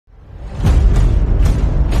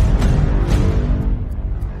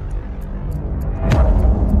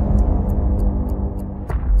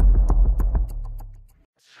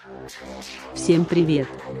Всем привет!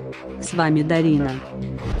 С вами Дарина.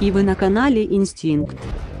 И вы на канале Инстинкт.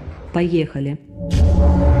 Поехали!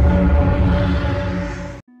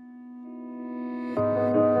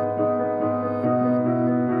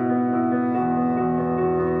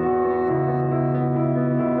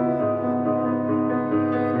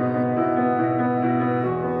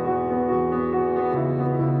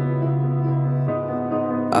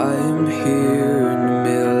 I am here in the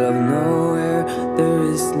middle of nowhere. There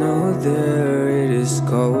is no there, it is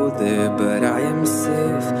cold there, but I am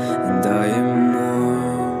safe and I am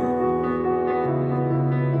warm.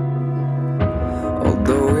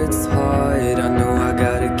 Although it's hard, I know I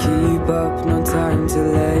gotta keep up. No time to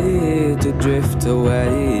lay to drift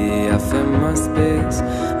away. I find my space,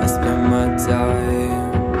 I spend my time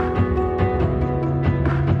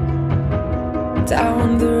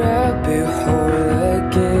down the rabbit hole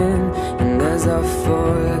again. And as I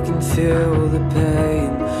fall, I can feel the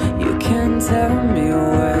pain. You can't tell me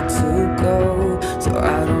where to go, so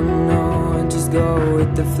I don't know, I just go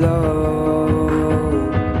with the flow.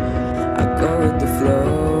 I go with the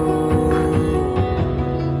flow.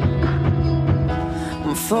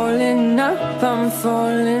 I'm falling up, I'm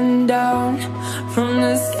falling down, from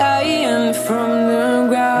the sky and from the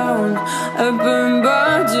ground. Up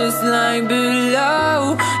above just like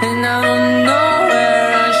below, and I don't know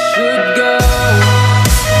where I should go.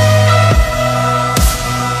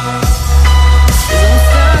 'Cause I'm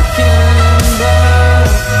stuck in limbo.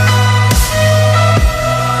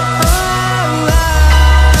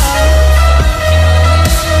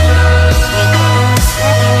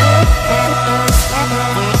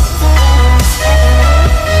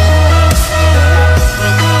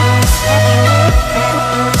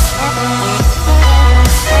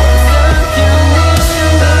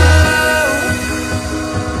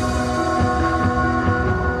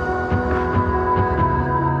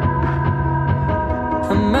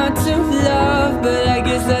 I'm out of love, but I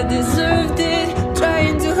guess I deserved it.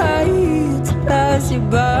 Trying to hide, to pass you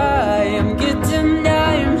by. I'm getting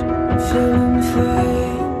down, feeling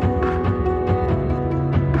fine.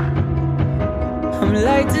 I'm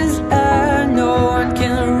light as air, no one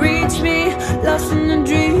can reach me. Lost in a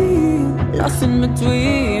dream, lost in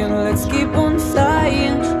between. Let's keep on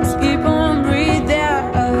flying, let's keep on breathing.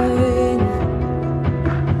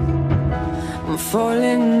 I'm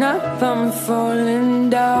falling up, I'm falling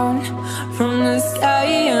down, from the sky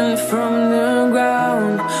and from the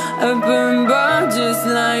ground. Up above just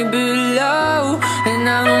like below, and I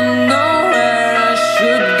don't know where I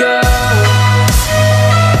should go.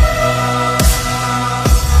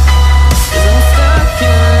 'Cause I'm stuck in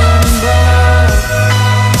limbo.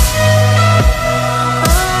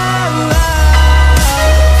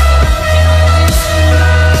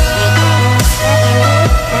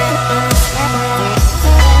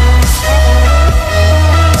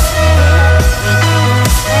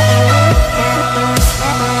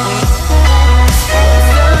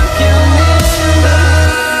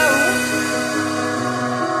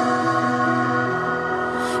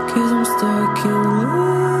 Cause I'm stuck in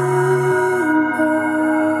limbo.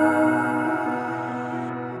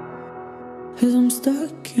 Cause I'm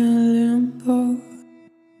stuck in limbo.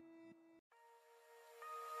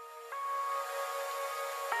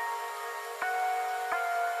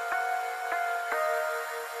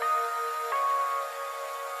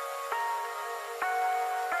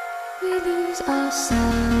 We lose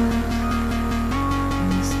ourselves in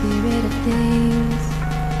the spirit of things.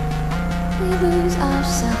 We lose our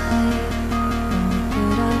sight when we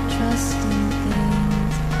put our trust in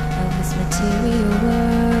things of this material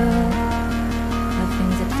world, of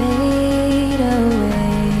things that fade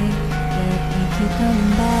away. Yet we keep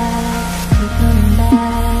coming back, keep coming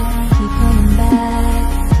back, keep coming back,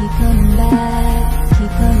 keep coming back,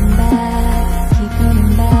 keep coming back, keep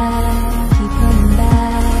coming back, keep coming back, keep coming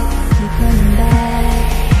back,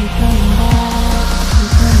 keep coming back, keep coming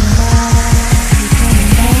back, keep coming back.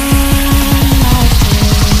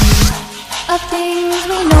 Of things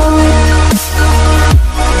we know.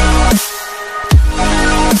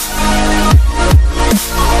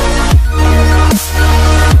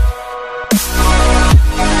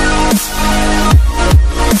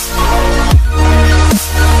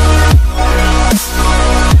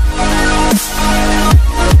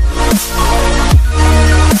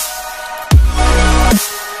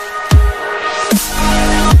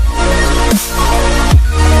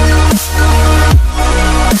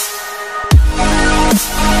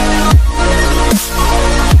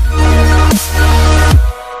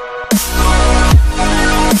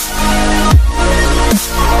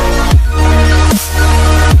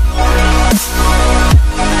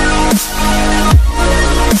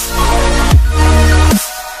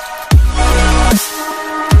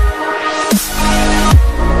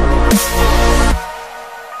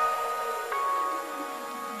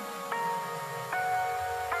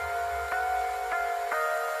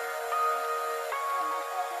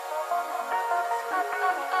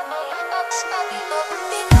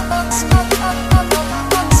 Stop.